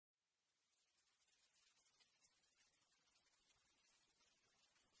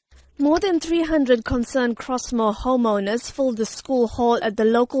More than 300 concerned Crossmoor homeowners filled the school hall at the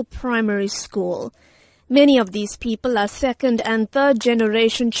local primary school. Many of these people are second and third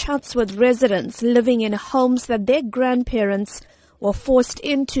generation Chatsworth residents living in homes that their grandparents were forced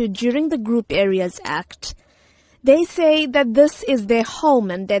into during the Group Areas Act. They say that this is their home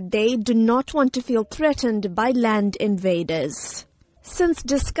and that they do not want to feel threatened by land invaders. Since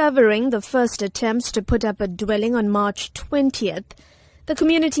discovering the first attempts to put up a dwelling on March 20th, the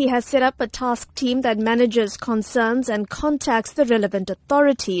community has set up a task team that manages concerns and contacts the relevant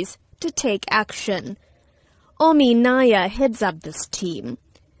authorities to take action. Omi Naya heads up this team.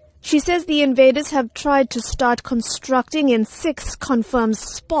 She says the invaders have tried to start constructing in 6 confirmed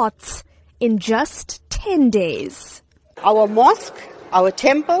spots in just 10 days. Our mosque, our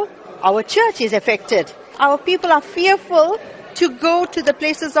temple, our church is affected. Our people are fearful to go to the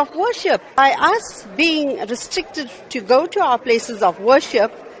places of worship. By us being restricted to go to our places of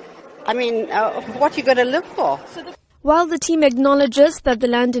worship, what are you going to live for? While the team acknowledges that the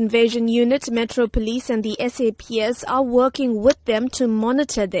Land Invasion Unit, Metro Police and the SABC are working with them to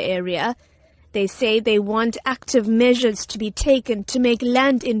monitor the area, they say they want active measures to be taken to make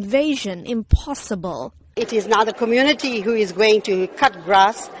land invasion impossible. It is now the community who is going to cut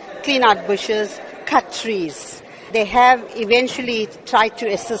grass, clean out bushes, cut trees. They have eventually tried to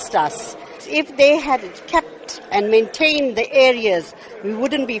assist us. If they had kept and maintained the areas, we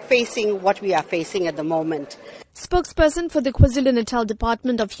wouldn't be facing what we are facing at the moment. Spokesperson for the KwaZulu-Natal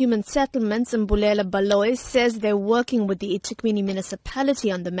Department of Human Settlements, Mbulela Baloy, says they're working with the eThekwini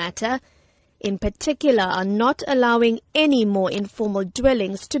municipality on the matter. In particular, are not allowing any more informal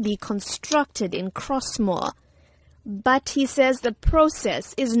dwellings to be constructed in Crossmoor. But he says the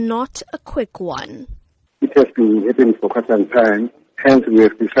process is not a quick one. It has been happening for quite some time. Hence, we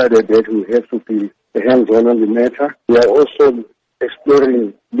have decided that we have to be hands-on on the matter. We are also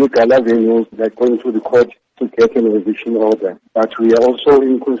exploring legal avenues like going to the court to get an eviction order. But we are also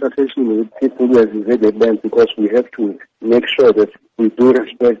in consultation with people who have invaded land because we have to make sure that we do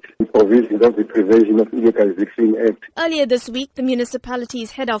respect the provisions of the Prevention of Illegal Eviction Act. Earlier this week, the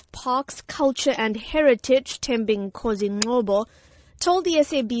municipality's head of Parks, Culture and Heritage, Tembing Khozi-Ngobo, told the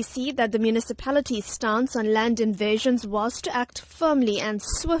SABC that the municipality's stance on land invasions was to act firmly and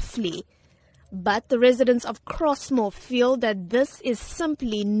swiftly. But the residents of Crossmoor feel that this is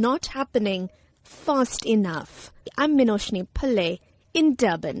simply not happening fast enough. I'm Minoshni Pillay in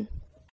Durban.